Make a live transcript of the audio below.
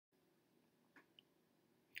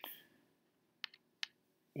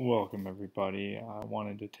Welcome everybody. I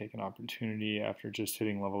wanted to take an opportunity after just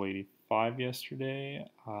hitting level 85 yesterday,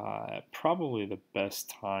 probably the best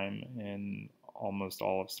time in almost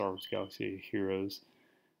all of Star Wars Galaxy Heroes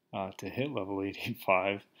to hit level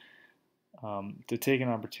 85, to take an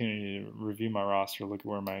opportunity to review my roster, look at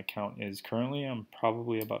where my account is currently. I'm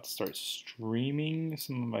probably about to start streaming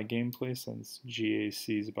some of my gameplay since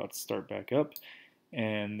GAC is about to start back up,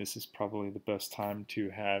 and this is probably the best time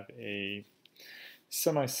to have a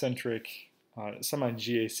semi-centric,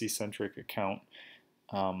 semi-GAC-centric account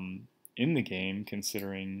in the game,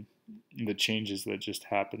 considering the changes that just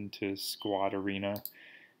happened to Squad Arena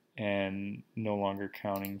and no longer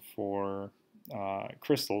counting for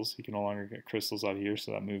crystals. You can no longer get crystals out of here,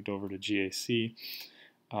 so that moved over to GAC.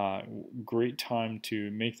 Great time to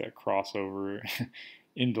make that crossover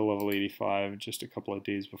into level 85 just a couple of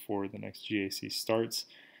days before the next GAC starts.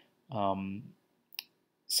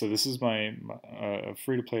 So this is my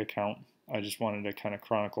free-to-play account. I just wanted to kind of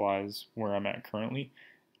chronicleize where I'm at currently,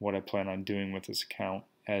 what I plan on doing with this account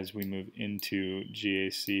as we move into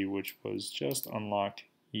GAC, which was just unlocked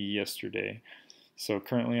yesterday. So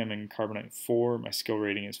currently I'm in Carbonite 4. My skill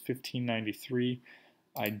rating is 1593.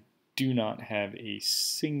 I do not have a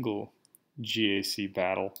single GAC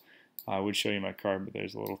battle. I would show you my card, but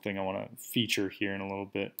there's a little thing I want to feature here in a little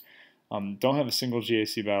bit. Don't have a single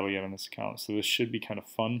GAC battle yet on this account, so this should be kind of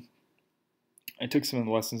fun. I took some of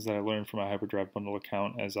the lessons that I learned from my Hyperdrive Bundle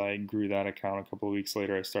account as I grew that account. A couple of weeks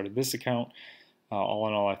later, I started this account. All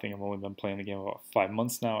in all, I think I've only been playing the game about 5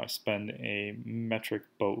 months now. I spend a metric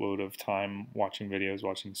boatload of time watching videos,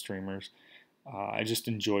 watching streamers. I just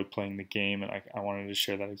enjoy playing the game, and I wanted to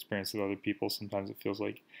share that experience with other people. Sometimes it feels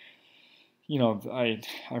like, you know,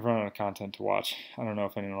 I've run out of content to watch. I don't know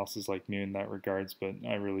if anyone else is like me in that regards, but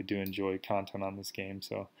I really do enjoy content on this game.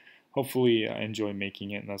 So hopefully I enjoy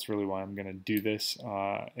making it, and that's really why I'm going to do this.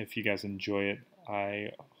 If you guys enjoy it,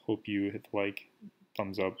 I hope you hit the like,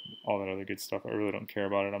 thumbs up, all that other good stuff. I really don't care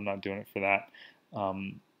about it. I'm not doing it for that.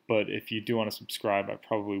 But if you do want to subscribe, I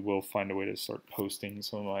probably will find a way to start posting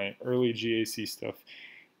some of my early GAC stuff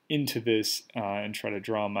into this and try to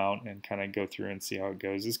draw them out and kind of go through and see how it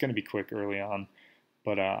goes. It's going to be quick early on,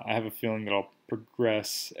 but I have a feeling that I'll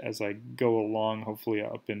progress as I go along, hopefully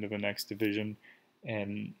up into the next division,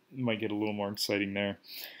 and might get a little more exciting there.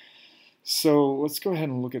 So let's go ahead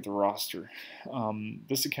and look at the roster.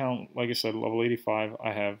 This account, like I said, level 85,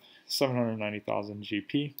 I have 790,000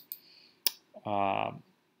 GP.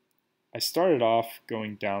 I started off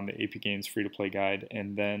going down the AP Games free-to-play guide,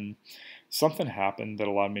 and then something happened that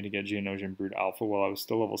allowed me to get Geonosian Brood Alpha while I was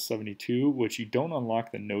still level 72, which you don't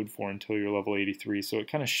unlock the node for until you're level 83, so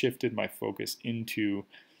it kind of shifted my focus into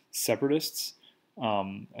Separatists.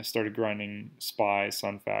 I started grinding Spy,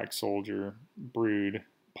 Sunfac, Soldier, Brood,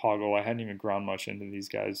 Poggle. I hadn't even ground much into these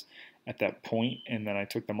guys at that point, and then I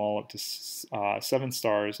took them all up to 7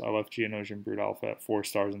 stars. I left Geonosian Brood Alpha at 4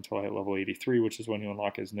 stars until I hit level 83, which is when you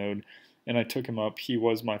unlock his node, and I took him up. He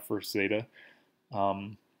was my first Zeta.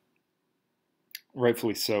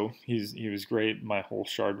 Rightfully so. He was great. My whole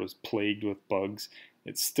shard was plagued with bugs.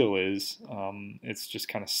 It still is. It's just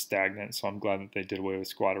kind of stagnant, so I'm glad that they did away with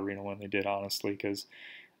Squad Arena when they did, honestly, because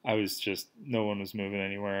I was just, no one was moving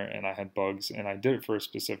anywhere, and I had bugs, and I did it for a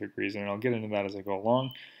specific reason, and I'll get into that as I go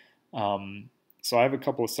along. So I have a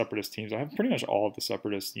couple of Separatist teams. I have pretty much all of the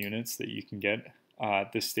Separatist units that you can get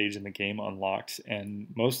at this stage in the game unlocked, and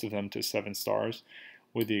most of them to 7 stars,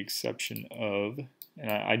 with the exception of, and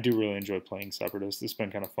I do really enjoy playing Separatist. It's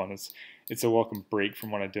been kind of fun. It's a welcome break from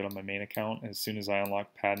what I did on my main account. As soon as I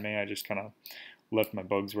unlocked Padme, I just kind of left my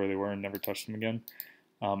bugs where they were and never touched them again.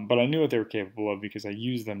 But I knew what they were capable of because I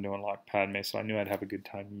used them to unlock Padme, so I knew I'd have a good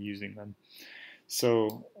time using them.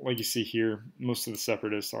 So, like you see here, most of the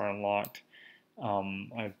Separatists are unlocked.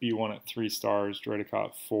 I have B1 at 3 stars,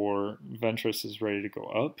 Droideka 4, Ventress is ready to go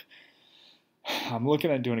up. I'm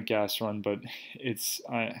looking at doing a gas run, but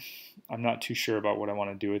I'm not too sure about what I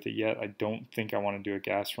want to do with it yet. I don't think I want to do a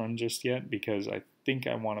gas run just yet because I think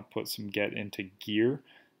I want to put some get into gear.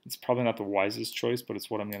 It's probably not the wisest choice, but it's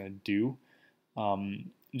what I'm going to do.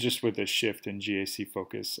 Just with a shift in GAC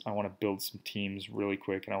focus, I want to build some teams really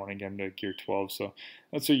quick, and I want to get them to Gear 12. So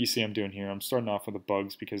that's what you see I'm doing here. I'm starting off with the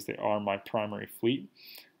bugs because they are my primary fleet.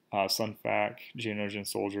 Sunfac, Geonosian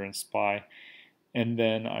Soldier, and Spy. And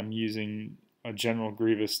then I'm using a General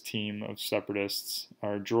Grievous team of Separatists,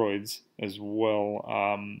 or droids, as well.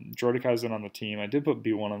 Droideka's in on the team. I did put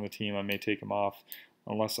B1 on the team. I may take him off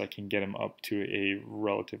unless I can get him up to a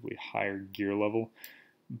relatively higher gear level.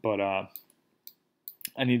 But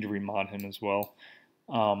I need to remod him as well.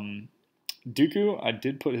 Dooku, I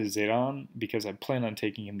did put his Zeta on because I plan on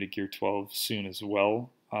taking him to Gear 12 soon as well.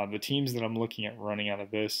 The teams that I'm looking at running out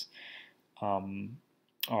of this um,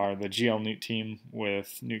 are the GL Newt team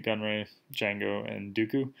with Newt Gunray, Django, and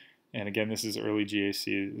Dooku. And again, this is early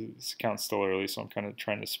GAC. This account's still early, so I'm kind of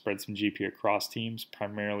trying to spread some GP across teams,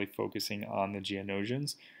 primarily focusing on the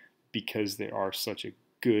Geonosians because they are such a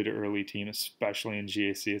good early team, especially in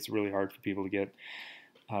GAC. It's really hard for people to get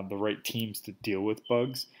the right teams to deal with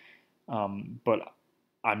bugs. But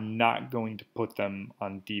I'm not going to put them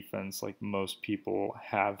on defense like most people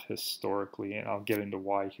have historically, and I'll get into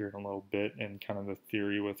why here in a little bit and kind of the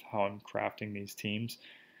theory with how I'm crafting these teams.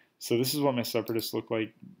 So this is what my Separatists look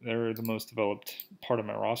like. They're the most developed part of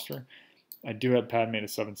my roster. I do have Padme to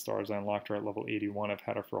 7 stars. I unlocked her at level 81. I've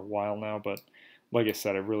had her for a while now, but like I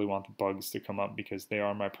said, I really want the bugs to come up because they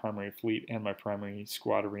are my primary fleet and my primary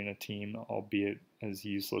squad arena team, albeit as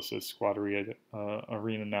useless as squad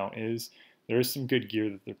arena now is. There is some good gear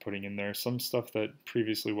that they're putting in there. Some stuff that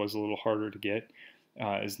previously was a little harder to get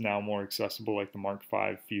is now more accessible, like the Mark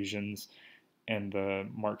V fusions and the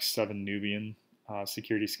Mark 7 Nubian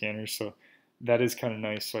security scanners. So that is kind of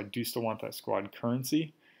nice. So I do still want that squad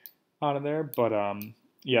currency out of there. But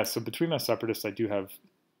yeah, so between my Separatists, I do have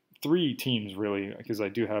 3 teams really, because I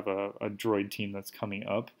do have a droid team that's coming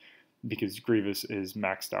up because Grievous is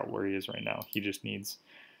maxed out where he is right now. He just needs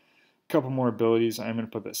couple more abilities. I'm going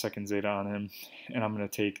to put that second Zeta on him, and I'm going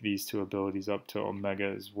to take these 2 abilities up to Omega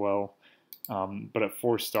as well. But at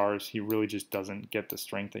 4 stars, he really just doesn't get the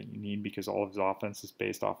strength that you need because all of his offense is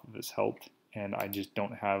based off of his health, and I just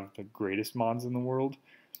don't have the greatest mods in the world.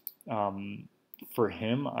 For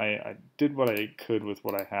him, I did what I could with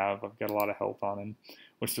what I have. I've got a lot of health on him,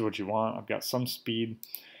 which is what you want. I've got some speed,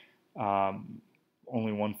 only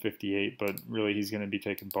 158, but really he's going to be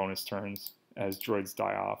taking bonus turns as droids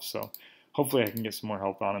die off, so hopefully I can get some more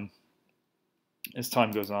health on him as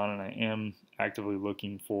time goes on, and I am actively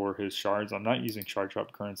looking for his shards. I'm not using shard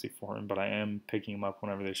drop currency for him, but I am picking him up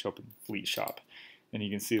whenever they show up in the fleet shop. And you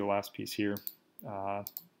can see the last piece here.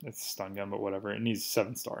 It's a stun gun, but whatever. It needs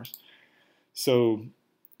 7 stars. So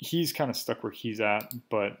he's kind of stuck where he's at,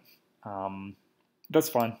 but that's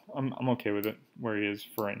fine. I'm okay with it where he is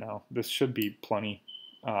for right now. This should be plenty.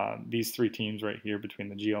 These 3 teams right here between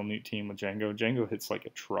the GL Newt team with Django. Django hits like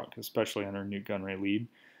a truck, especially under Newt Gunray lead.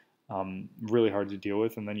 Really hard to deal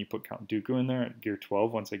with. And then you put Count Dooku in there at gear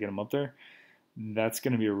 12 once I get him up there. That's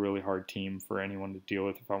going to be a really hard team for anyone to deal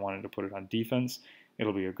with if I wanted to put it on defense.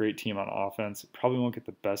 It'll be a great team on offense. It probably won't get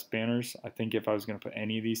the best banners. I think if I was going to put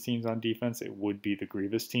any of these teams on defense, it would be the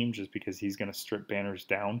Grievous team just because he's going to strip banners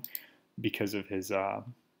down because of his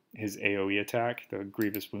AoE attack, the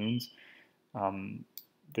Grievous wounds.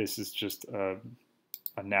 This is just a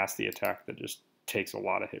nasty attack that just takes a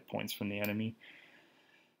lot of hit points from the enemy.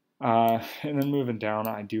 And then moving down,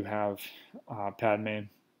 I do have Padme.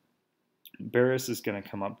 Barriss is going to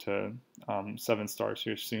come up to 7 stars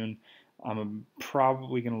here soon. I'm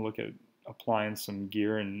probably going to look at applying some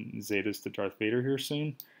gear and Zetas to Darth Vader here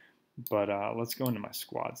soon. But let's go into my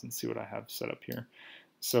squads and see what I have set up here.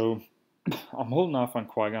 So I'm holding off on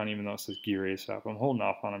Qui-Gon even though it says gear ASAP. I'm holding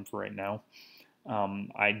off on him for right now.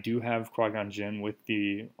 I do have Qui-Gon Jinn with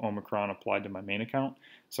the Omicron applied to my main account,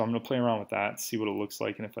 so I'm going to play around with that, see what it looks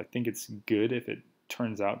like, and if I think it's good, if it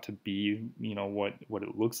turns out to be, you know, what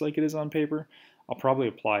it looks like it is on paper, I'll probably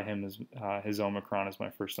apply him as his Omicron as my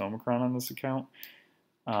first Omicron on this account.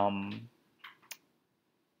 My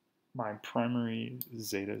primary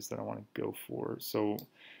Zetas that I want to go for, so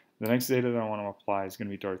the next Zeta that I want to apply is going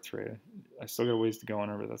to be Darth Trey. I still got ways to go on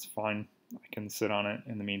her, but that's fine. I can sit on it.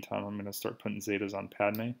 In the meantime, I'm going to start putting Zetas on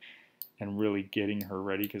Padme and really getting her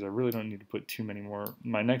ready because I really don't need to put too many more.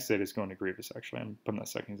 My next Zeta is going to Grievous, actually. I'm putting that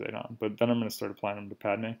second Zeta on. But then I'm going to start applying them to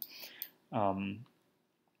Padme.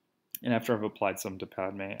 And after I've applied some to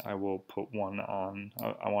Padme, I will put one on.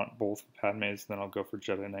 I want both Padmes, then I'll go for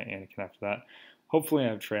Jedi Knight Anakin after that. Hopefully I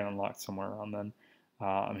have Trey unlocked somewhere around then.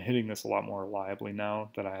 I'm hitting this a lot more reliably now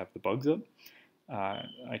that I have the bugs up.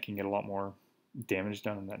 I can get a lot more damage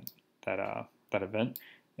done in that event,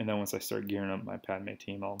 and then once I start gearing up my Padme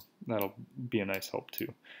team, that'll be a nice help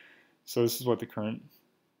too. So this is what the current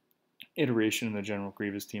iteration of the General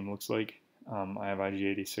Grievous team looks like. I have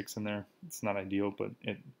IG-86 in there. It's not ideal, but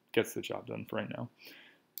it gets the job done for right now.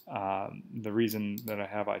 The reason that I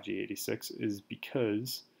have IG-86 is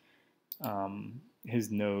because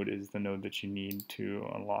his node is the node that you need to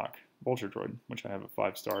unlock Vulture Droid, which I have at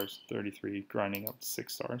 5 stars, 33, grinding up to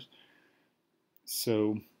 6 stars.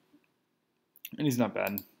 So, and he's not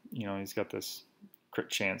bad. You know, he's got this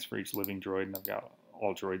crit chance for each living droid, and I've got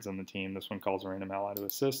all droids on the team. This one calls a random ally to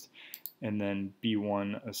assist, and then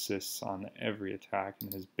B1 assists on every attack,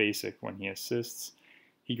 and his basic, when he assists,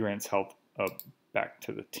 he grants health up back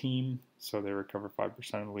to the team. So they recover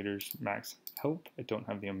 5% of the leader's max health. I don't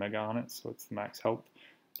have the Omega on it, so it's the max health.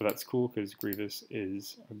 But that's cool because Grievous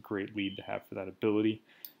is a great lead to have for that ability.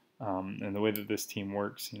 And the way that this team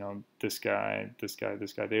works, you know, this guy,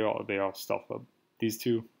 they all stealth up. These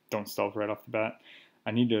two don't stealth right off the bat.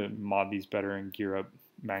 I need to mod these better and gear up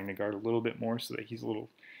Magna Guard a little bit more so that he's a little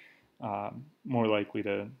more likely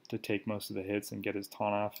to take most of the hits and get his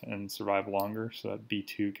taunt off and survive longer, so that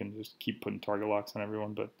B2 can just keep putting target locks on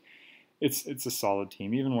everyone. But it's a solid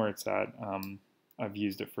team, even where it's at. I've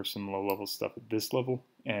used it for some low-level stuff at this level,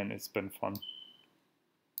 and it's been fun.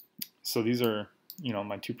 So these are, you know,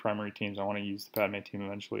 my two primary teams. I want to use the Padme team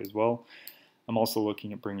eventually as well. I'm also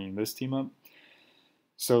looking at bringing this team up.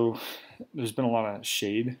 So there's been a lot of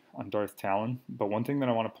shade on Darth Talon, but one thing that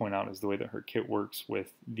I want to point out is the way that her kit works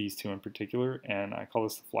with these two in particular, and I call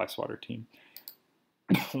this the Fly Swatter team.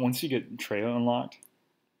 Once you get Traya unlocked,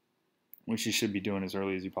 which you should be doing as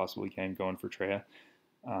early as you possibly can, going for Traya,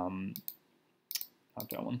 not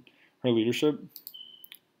that one, her leadership,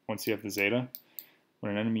 once you have the Zeta,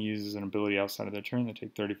 when an enemy uses an ability outside of their turn, they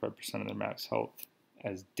take 35% of their max health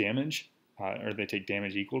as damage, or they take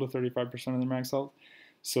damage equal to 35% of their max health.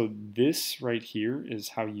 So this right here is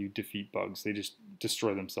how you defeat bugs. They just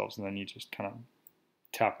destroy themselves, and then you just kind of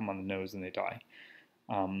tap them on the nose and they die.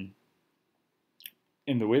 And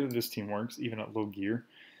the way that this team works, even at low gear,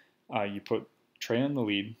 you put Trey in the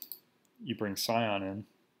lead, you bring Scion in.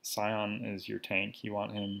 Scion is your tank. You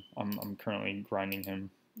want him. I'm currently grinding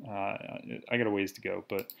him. I got a ways to go,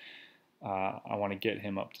 but I want to get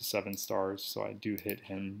him up to 7 stars, so I do hit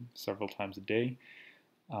him several times a day.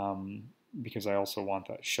 Because I also want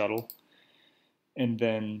that shuttle. And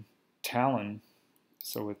then Talon.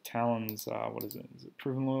 So with Talon's, what is it? Is it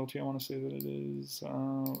Proven Loyalty? I want to say that it is.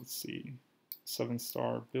 Let's see.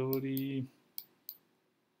 7-star ability.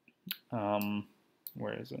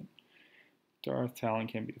 Where is it? Darth Talon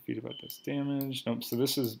can't be defeated by this damage. Nope. So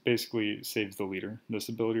this is basically saves the leader. This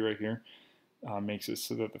ability right here makes it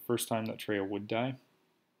so that the first time that Traya would die,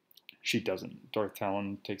 she doesn't. Darth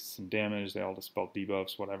Talon takes some damage. They all dispel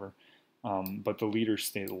debuffs, whatever. But the leader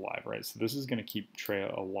stays alive, right? So this is going to keep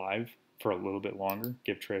Traya alive for a little bit longer,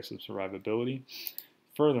 give Traya some survivability.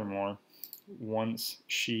 Furthermore, once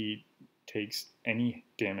she takes any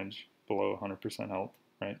damage below 100% health,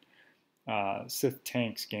 right, Sith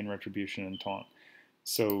tanks gain retribution and taunt.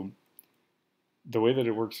 So the way that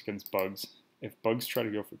it works against bugs, if bugs try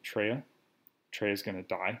to go for Traya, Traya's going to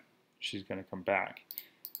die. She's going to come back.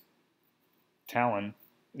 Talon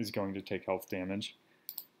is going to take health damage.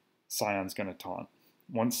 Scion's going to taunt.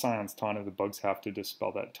 Once Scion's taunted, the bugs have to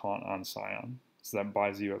dispel that taunt on Scion. So that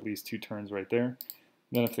buys you at least 2 turns right there.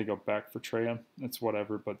 Then if they go back for Traya, it's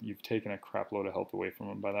whatever, but you've taken a crap load of health away from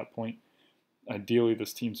them by that point. Ideally,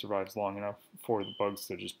 this team survives long enough for the bugs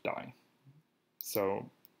to just die. So,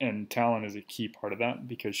 and Talon is a key part of that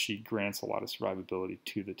because she grants a lot of survivability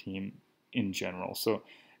to the team in general. So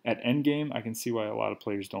at endgame, I can see why a lot of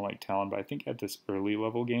players don't like Talon, but I think at this early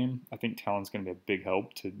level game, I think Talon's going to be a big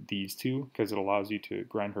help to these two because it allows you to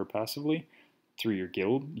grind her passively through your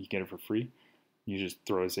guild. You get it for free. You just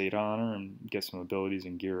throw a Zeta on her and get some abilities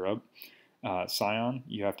and gear her up. Scion,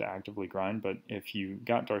 you have to actively grind, but if you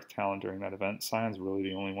got Darth Talon during that event, Scion's really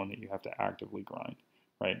the only one that you have to actively grind,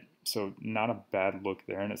 right? So not a bad look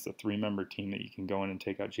there, and it's a 3-member team that you can go in and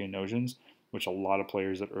take out Geonosians, which a lot of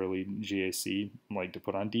players at early GAC like to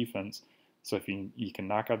put on defense. So if you can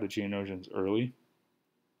knock out the Geonosians early,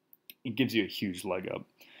 it gives you a huge leg up.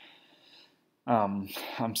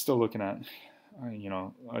 I'm still looking at,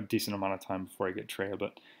 a decent amount of time before I get Traya,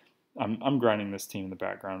 but I'm grinding this team in the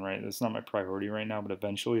background, right? It's not my priority right now, but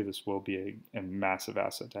eventually this will be a massive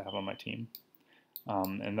asset to have on my team,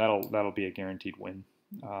 and that'll be a guaranteed win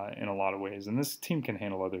in a lot of ways. And this team can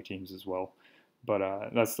handle other teams as well,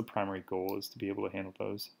 but that's the primary goal, is to be able to handle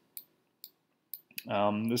those.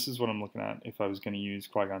 This is what I'm looking at if I was going to use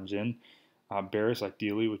Qui-Gon Jinn. Barriss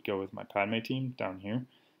ideally would go with my Padme team down here.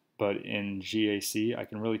 But in GAC, I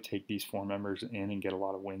can really take these 4 members in and get a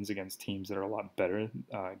lot of wins against teams that are a lot better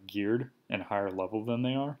geared and higher level than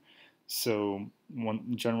they are. So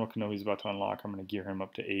when General Kenobi's about to unlock, I'm going to gear him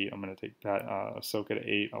up to 8. I'm going to take Ahsoka to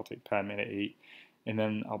 8. I'll take Padme to 8. And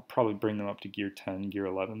then I'll probably bring them up to gear 10, gear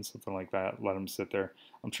 11, something like that. Let them sit there.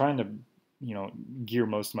 I'm trying to, gear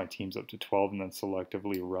most of my teams up to 12 and then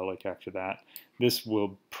selectively Relic after that. This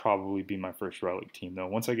will probably be my first Relic team, though.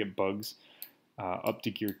 Once I get bugs up to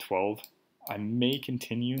gear 12, I may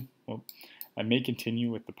continue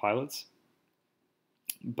with the pilots,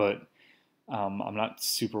 but I'm not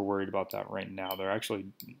super worried about that right now. They're actually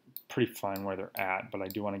pretty fine where they're at, but I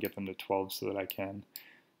do want to get them to 12 so that I can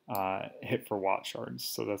hit for watt shards.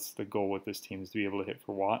 So that's the goal with this team, is to be able to hit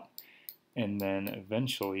for watt, and then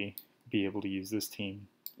eventually be able to use this team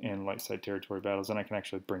in light side territory battles, and I can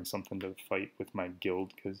actually bring something to the fight with my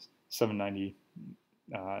guild, because 790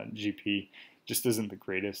 GP just isn't the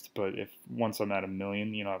greatest. But if once I'm at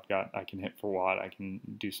 1,000,000, you know, I can hit for watt, I can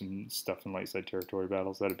do some stuff in light side territory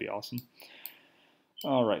battles. That'd be awesome.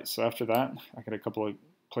 All right, so after that, I got a couple of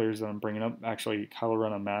players that I'm bringing up. Actually, Kylo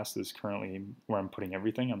Ren Unmasked is currently where I'm putting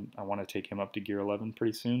everything. I want to take him up to gear 11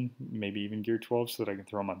 pretty soon, maybe even gear 12, so that I can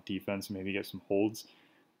throw him on defense and maybe get some holds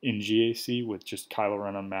in GAC with just Kylo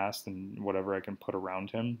Ren Unmasked and whatever I can put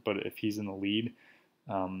around him. But if he's in the lead,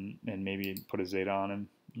 and maybe put a Zeta on him,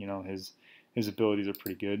 you know, his abilities are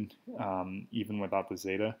pretty good. Even without the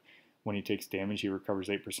Zeta, when he takes damage, he recovers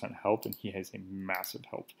 8% health, and he has a massive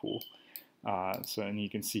health pool. And you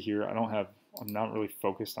can see here, I'm not really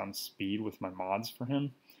focused on speed with my mods for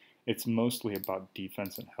him. It's mostly about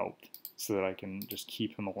defense and health, so that I can just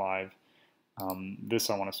keep him alive. This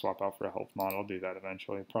I want to swap out for a health mod. I'll do that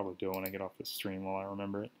eventually. I'll probably do it when I get off the stream while I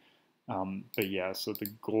remember it. But yeah, so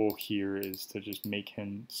the goal here is to just make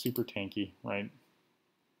him super tanky, right?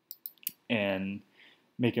 And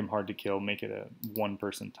make him hard to kill, make it a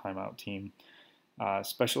one-person timeout team.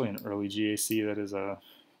 Especially in early GAC, that is a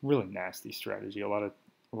really nasty strategy. A lot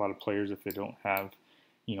of players, if they don't have,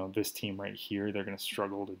 you know, this team right here, they're going to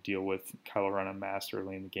struggle to deal with Kylo Ren Unmasked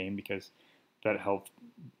early in the game, because that health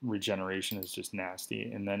regeneration is just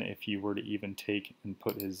nasty. And then if you were to even take and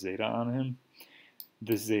put his Zeta on him,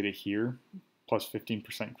 this Zeta here, plus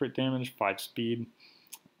 15% crit damage, 5 speed,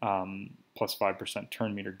 plus 5%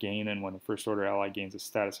 turn meter gain, and when a first order ally gains a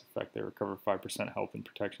status effect, they recover 5% health and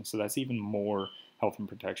protection. So that's even more health and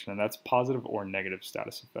protection, and that's positive or negative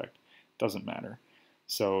status effect. Doesn't matter.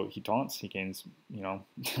 So he taunts, he gains, you know,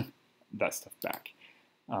 that stuff back.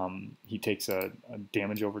 He takes a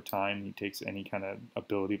damage over time, he takes any kind of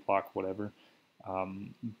ability block, whatever.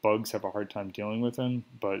 Bugs have a hard time dealing with him,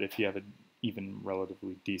 but if you have an even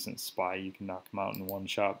relatively decent spy, you can knock him out in one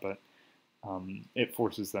shot, but it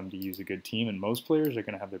forces them to use a good team, and most players are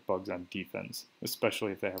going to have their bugs on defense,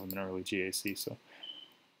 especially if they have them in early GAC. So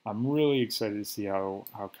I'm really excited to see how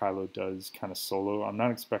Kylo does kind of solo. I'm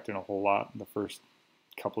not expecting a whole lot in the first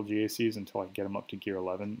couple GACs until I get him up to gear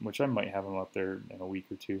 11, which I might have him up there in a week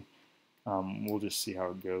or two. We'll just see how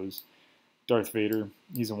it goes. Darth Vader,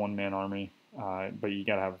 he's a one-man army, but you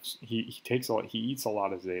gotta have, he eats a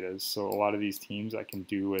lot of Zetas, so a lot of these teams I can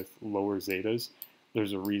do with lower Zetas.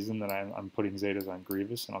 There's a reason that I'm putting Zetas on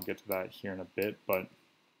Grievous, and I'll get to that here in a bit, but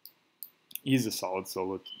he's a solid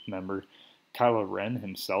solo member. Kylo Ren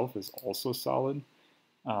himself is also solid.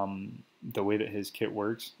 The way that his kit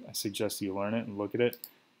works, I suggest you learn it and look at it.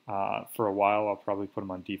 For a while, I'll probably put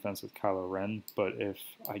him on defense with Kylo Ren, but if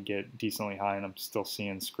I get decently high and I'm still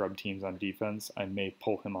seeing scrub teams on defense, I may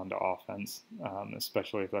pull him onto offense,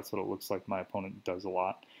 especially if that's what it looks like my opponent does a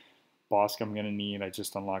lot. Bosk I'm going to need. I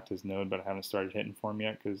just unlocked his node, but I haven't started hitting for him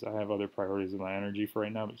yet because I have other priorities with my energy for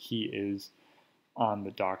right now, but he is on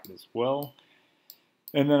the docket as well.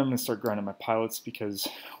 And then I'm going to start grinding my pilots, because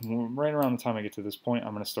right around the time I get to this point,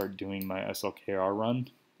 I'm going to start doing my SLKR run.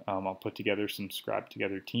 I'll put together some scrap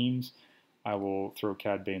together teams. I will throw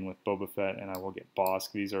Cad Bane with Boba Fett, and I will get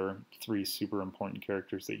Bosk. These are 3 super important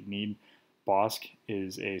characters that you need. Bosk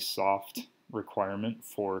is a soft requirement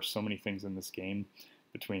for so many things in this game,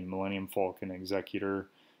 between Millennium Falcon, Executor,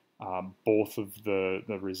 both of the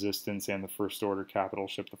Resistance and the First Order capital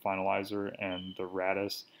ship, the Finalizer, and the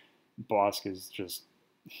Radis. Bosk is just,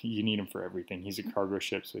 you need him for everything. He's a cargo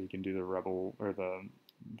ship, so you can do the Rebel, or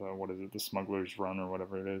the Smuggler's Run, or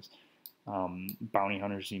whatever it is. Bounty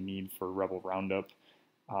Hunters you need for Rebel Roundup.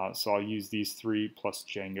 So I'll use these 3 plus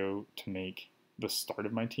Django to make the start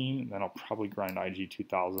of my team, and then I'll probably grind IG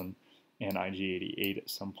 2000 and IG 88 at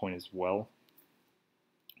some point as well,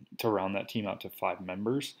 to round that team out to 5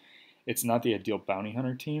 members. It's not the ideal bounty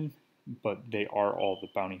hunter team, but they are all the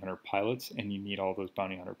bounty hunter pilots, and you need all those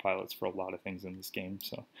bounty hunter pilots for a lot of things in this game.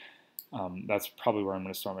 So that's probably where I'm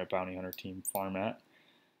going to start my bounty hunter team farm at.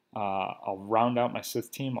 I'll round out my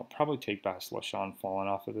Sith team. I'll probably take Bastila Shan Fallen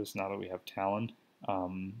off of this now that we have Talon,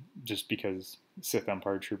 just because Sith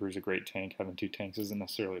Empire Trooper is a great tank. Having 2 tanks isn't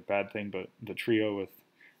necessarily a bad thing, but the trio with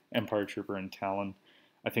Empire Trooper and Talon,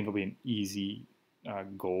 I think will be an easy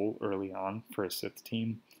goal early on for a Sith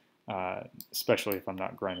team, especially if I'm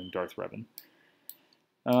not grinding Darth Revan.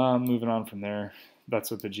 Moving on from there,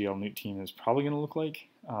 that's what the GL Newt team is probably going to look like.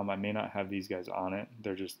 I may not have these guys on it.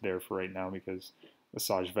 They're just there for right now because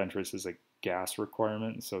Asajj Ventress is a gas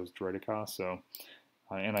requirement, so is Droideka. So,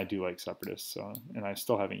 and I do like Separatists, so, and I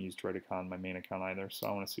still haven't used Droideka on my main account either, so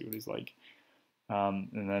I want to see what he's like.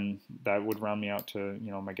 And then that would round me out to,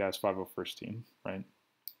 my GAS 501st team, right?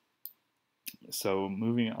 So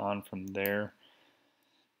moving on from there,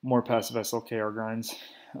 more passive SLKR grinds.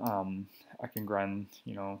 I can grind,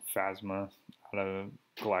 Phasma out of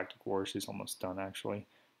Galactic War. She's almost done, actually.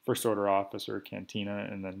 First Order Officer, Cantina,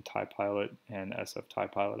 and then TIE Pilot and SF TIE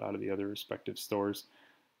Pilot out of the other respective stores.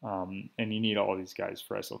 And you need all these guys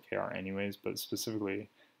for SLKR anyways, but specifically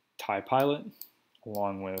TIE Pilot,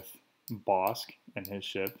 along with Bosk and his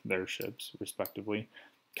ship, their ships, respectively.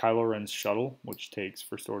 Kylo Ren's shuttle, which takes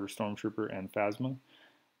First Order Stormtrooper and Phasma.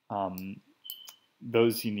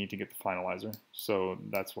 Those you need to get the finalizer, so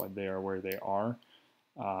that's why they are where they are.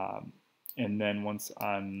 And then once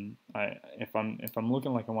if I'm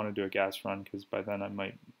looking like I want to do a gas run, because by then I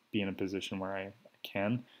might be in a position where I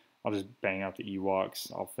can, I'll just bang out the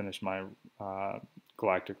Ewoks. I'll finish my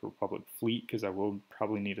Galactic Republic fleet, because I will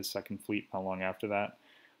probably need a second fleet not long after that,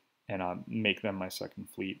 and make them my second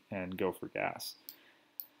fleet and go for gas.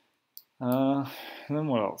 And then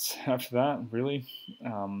what else? After that, really,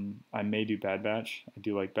 I may do Bad Batch. I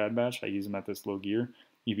do like Bad Batch. I use them at this low gear.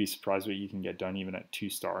 You'd be surprised what you can get done even at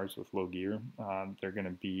 2 stars with low gear. They're going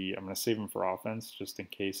to be, I'm going to save them for offense just in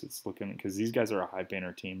case it's looking, because these guys are a high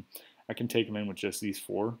banner team. I can take them in with just these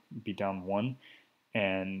 4, be down 1,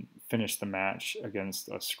 and finish the match against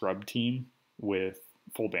a scrub team with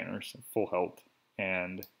full banners, full health,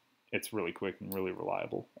 and it's really quick and really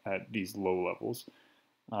reliable at these low levels.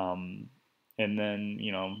 And then,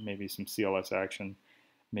 maybe some CLS action,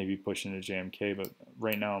 maybe push into JMK, but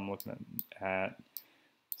right now I'm looking at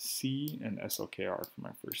C and SLKR for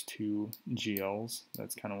my first 2 GLs.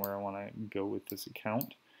 That's kind of where I want to go with this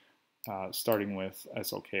account, starting with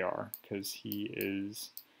SLKR, because he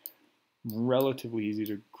is relatively easy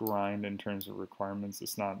to grind in terms of requirements.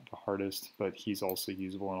 It's not the hardest, but he's also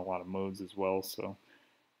usable in a lot of modes as well, so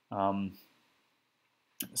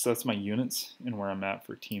that's my units and where I'm at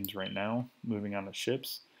for teams right now. Moving on to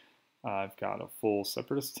ships, I've got a full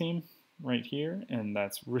Separatist team right here, and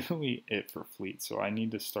that's really it for fleet. So I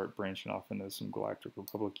need to start branching off into some Galactic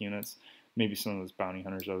Republic units, maybe some of those bounty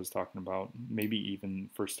hunters I was talking about, maybe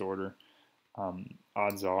even First Order.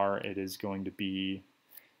 Odds are it is going to be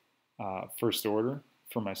First Order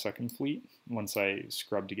for my second fleet once I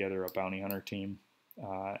scrub together a bounty hunter team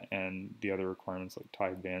and the other requirements like TIE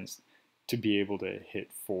Advanced to be able to hit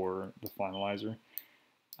for the finalizer.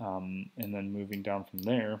 And then moving down from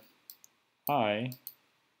there, I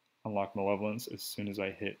unlock Malevolence as soon as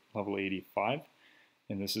I hit level 85.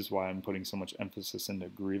 And this is why I'm putting so much emphasis into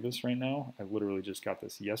Grievous right now. I literally just got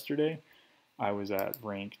this yesterday. I was at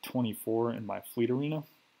rank 24 in my fleet arena,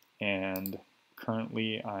 and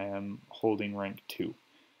currently I am holding rank 2.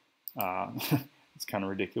 It's kind of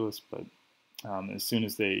ridiculous, but as soon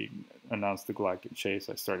as they announced the Galactic Chase,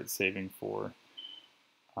 I started saving for,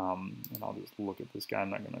 and I'll just look at this guy,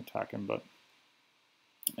 I'm not going to attack him, but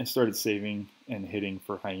I started saving and hitting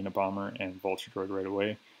for Hyena Bomber and Vulture Droid right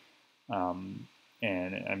away, and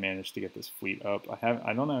I managed to get this fleet up.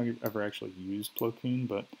 I don't ever actually use Plo Koon,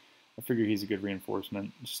 but I figure he's a good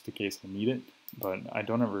reinforcement just in case I need it, but I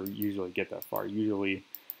don't ever usually get that far. Usually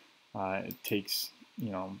it takes,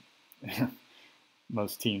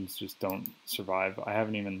 most teams just don't survive. I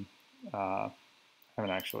haven't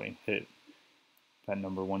actually hit that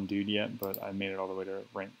number 1 dude yet, but I made it all the way to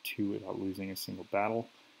rank 2 without losing a single battle.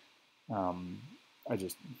 I'm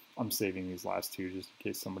saving these last 2 just in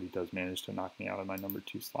case somebody does manage to knock me out of my number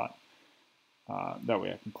 2 slot. That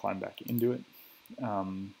way I can climb back into it.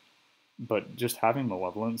 But just having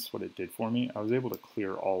Malevolence, what it did for me, I was able to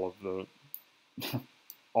clear all of the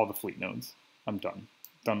all the fleet nodes. I'm done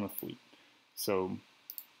with fleet. So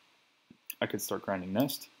I could start grinding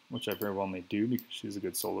Nest, which I very well may do because she's a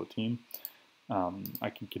good solo team. I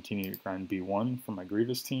can continue to grind B1 for my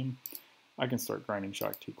Grievous team. I can start grinding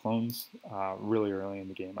Shock 2 clones really early in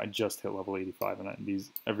the game. I just hit level 85, and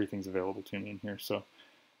everything's available to me in here. So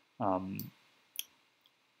I'm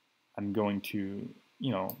going to,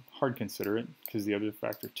 hard consider it, because the other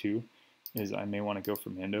factor too is I may want to go for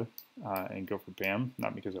Mando and go for Bam,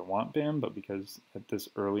 not because I want Bam, but because at this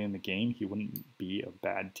early in the game, he wouldn't be a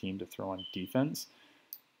bad team to throw on defense.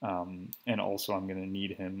 And also I'm going to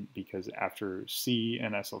need him because after C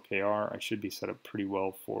and SLKR, I should be set up pretty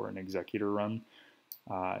well for an Executor run.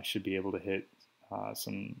 I should be able to hit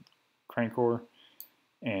some Crankor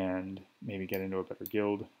and maybe get into a better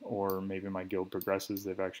guild, or maybe my guild progresses.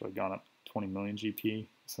 They've actually gone up 20 million GP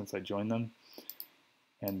since I joined them.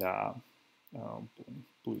 And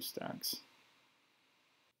blue stacks.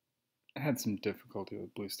 I had some difficulty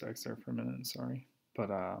with blue stacks there for a minute, sorry.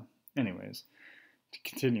 But anyways, to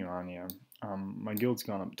continue on, yeah, My guild's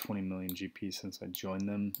gone up 20 million GP since I joined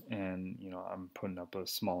them, and I'm putting up a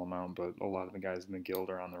small amount, but a lot of the guys in the guild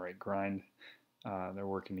are on the right grind. They're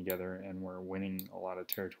working together, and we're winning a lot of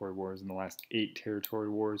territory wars. In the last 8 territory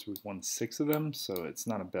wars, we've won 6 of them, so it's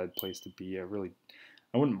not a bad place to be. I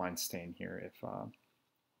wouldn't mind staying here if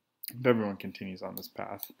everyone continues on this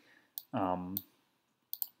path.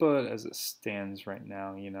 But as it stands right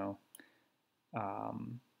now,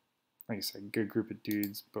 like I said, good group of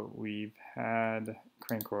dudes, but we've had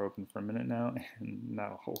Crankcore open for a minute now, and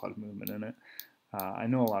not a whole lot of movement in it. I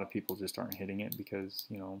know a lot of people just aren't hitting it because,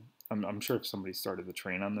 I'm sure if somebody started the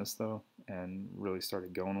train on this, though, and really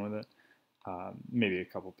started going with it, maybe a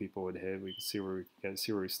couple people would hit. We could see where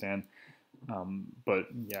we stand. But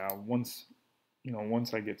yeah, once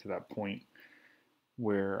I get to that point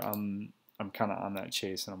where I'm kind of on that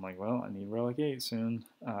chase, and I'm like, well, I need Relic 8 soon.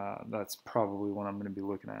 That's probably when I'm going to be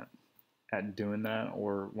looking at doing that,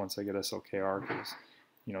 or once I get SLKR, because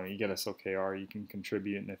you get SLKR, you can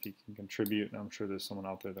contribute, and if you can contribute, I'm sure there's someone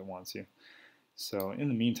out there that wants you. So in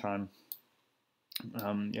the meantime,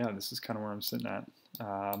 yeah, this is kind of where I'm sitting at.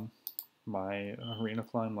 My arena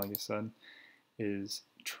climb, like I said, is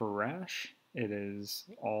trash. It is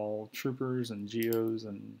all troopers and geos,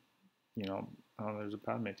 and oh, there's a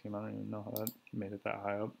Padme team. I don't even know how that made it that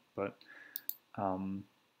high up, but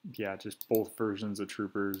yeah, just both versions of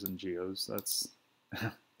troopers and geos. That's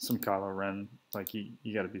some Kylo Ren. Like you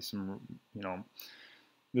got to be some,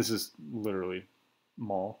 this is literally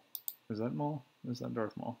Maul. Is that Maul? Is that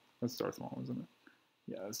Darth Maul? That's Darth Maul, isn't it?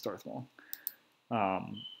 Yeah, it's Darth Maul.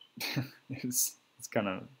 It's kind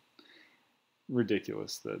of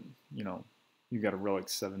ridiculous that you got a Relic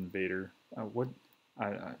 7 Vader. What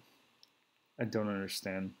I don't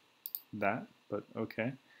understand that, but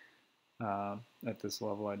okay. At this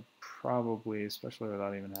level, I'd probably, especially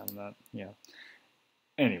without even having that, yeah.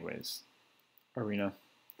 Anyways, arena,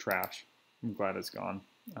 trash. I'm glad it's gone.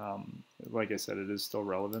 Like I said, it is still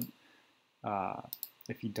relevant.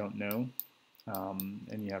 If you don't know,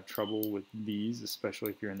 and you have trouble with these,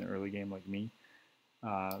 especially if you're in the early game like me,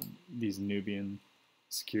 these Nubian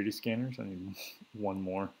security scanners, I need one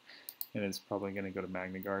more, and it's probably going to go to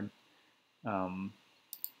Magna Guard.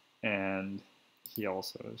 And he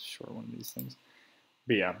also is short one of these things.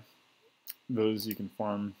 But yeah, those you can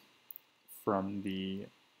farm from the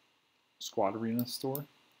Squad Arena store.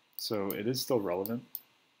 So it is still relevant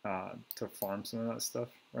to farm some of that stuff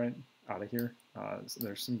right out of here. So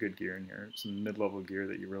there's some good gear in here, some mid-level gear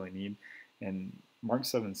that you really need. And Mark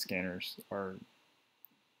 7 scanners are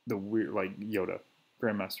the weird, like Yoda,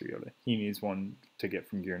 Grandmaster Yoda. He needs one to get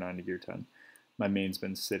from Gear 9 to Gear 10. My main's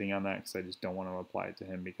been sitting on that because I just don't want to apply it to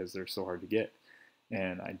him because they're so hard to get.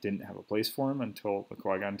 And I didn't have a place for him until the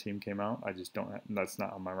Qui-Gon team came out. I just don't have, that's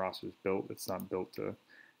not how my roster is built. It's not built to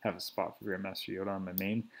have a spot for Grandmaster Yoda on my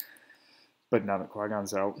main. But now that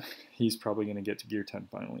Qui-Gon's out, he's probably going to get to Gear 10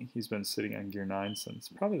 finally. He's been sitting on Gear 9 since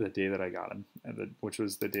probably the day that I got him, which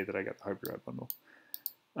was the day that I got the Hyperdrive bundle.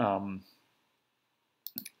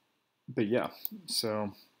 But yeah,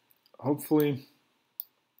 so hopefully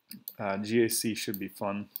GAC should be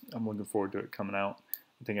fun. I'm looking forward to it coming out.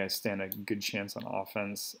 I think I stand a good chance on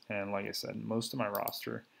offense, and like I said, most of my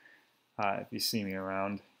roster, if you see me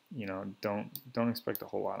around, don't expect a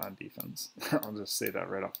whole lot on defense. I'll just say that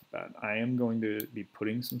right off the bat. I am going to be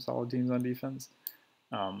putting some solid teams on defense.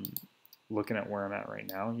 Looking at where I'm at right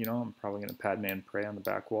now, I'm probably going to Padme and Prey on the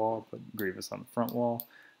back wall, put Grievous on the front wall.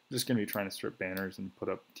 I'm just going to be trying to strip banners and put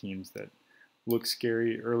up teams that look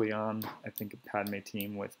scary early on. I think a Padme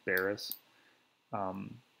team with Barriss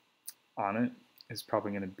on it is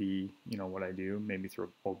probably going to be, what I do. Maybe throw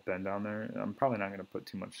Old Ben down there. I'm probably not going to put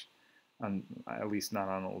too much on, at least not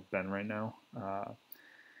on Old Ben right now.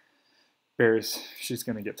 Barriss, she's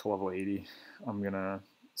going to get to level 80. I'm going to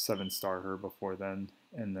 7-star her before then.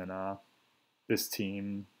 And then this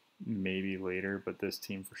team maybe later, but this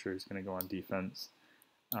team for sure is going to go on defense.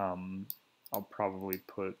 I'll probably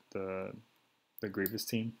put the Grievous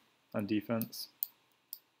team on defense.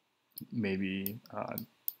 Maybe,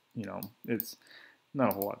 it's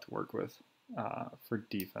not a whole lot to work with for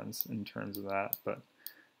defense in terms of that, but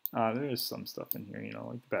there is some stuff in here,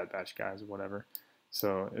 like the Bad Batch guys or whatever.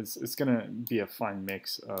 So it's going to be a fine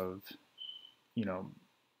mix of,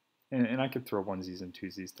 and I could throw onesies and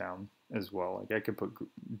twosies down as well. Like I could put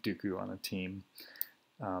Dooku on a team.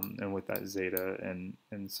 And with that Zeta and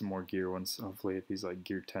some more gear ones, hopefully if he's like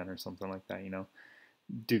Gear 10 or something like that,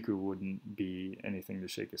 Dooku wouldn't be anything to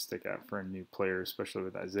shake a stick at for a new player, especially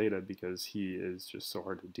with that Zeta, because he is just so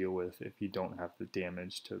hard to deal with if you don't have the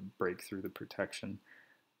damage to break through the protection,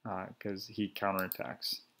 because he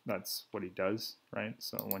counterattacks that's what he does, right?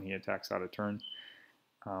 So when he attacks out of turn,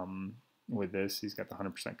 with this, he's got the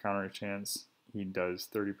 100% counter chance. He does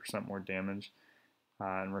 30% more damage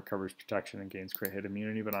and recovers protection and gains crit hit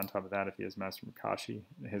immunity. But on top of that, if he has Master Makashi,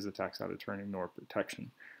 his attacks out of turn ignore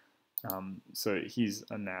protection. So he's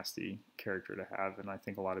a nasty character to have, and I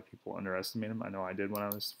think a lot of people underestimate him. I know I did when I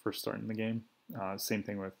was first starting the game. Same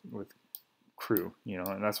thing with crew,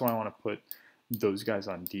 and that's why I want to put those guys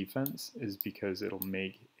on defense, is because it'll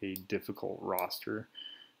make a difficult roster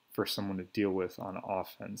for someone to deal with on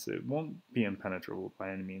offense. It won't be impenetrable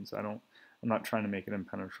by any means. I'm not trying to make it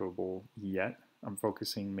impenetrable yet. I'm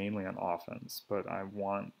focusing mainly on offense, but I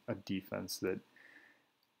want a defense that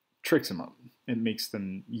tricks them up. It makes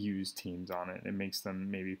them use teams on it. It makes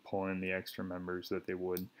them maybe pull in the extra members that they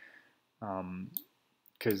would.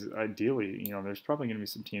 Because ideally, there's probably going to be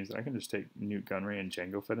some teams that I can just take Newt Gunray and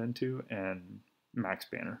Django Fett into and Max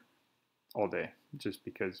Banner all day, just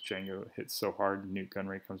because Django hits so hard, Newt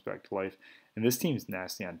Gunray comes back to life. And this team's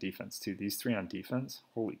nasty on defense too. These three on defense,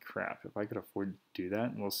 holy crap. If I could afford to do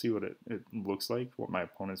that, and we'll see what it looks like, what my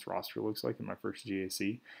opponent's roster looks like in my first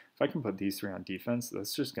GAC. If I can put these three on defense,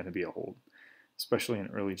 that's just going to be a hold, especially in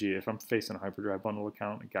early GA. If I'm facing a Hyperdrive bundle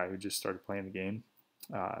account, a guy who just started playing the game,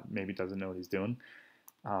 maybe doesn't know what he's doing,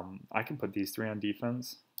 I can put these three on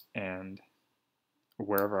defense and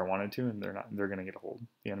wherever I wanted to, and they're going to get a hold.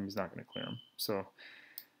 The enemy's not going to clear them. So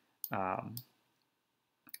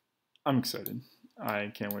I'm excited.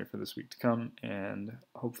 I can't wait for this week to come, and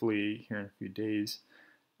hopefully here in a few days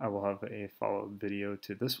I will have a follow-up video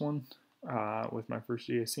to this one with my first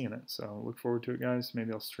GAC in it. So look forward to it, guys.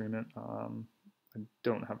 Maybe I'll stream it. I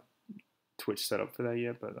don't have Twitch set up for that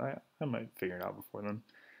yet, but I might figure it out before then.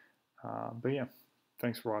 But yeah,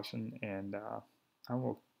 thanks for watching, and I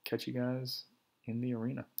will catch you guys in the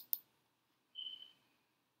arena.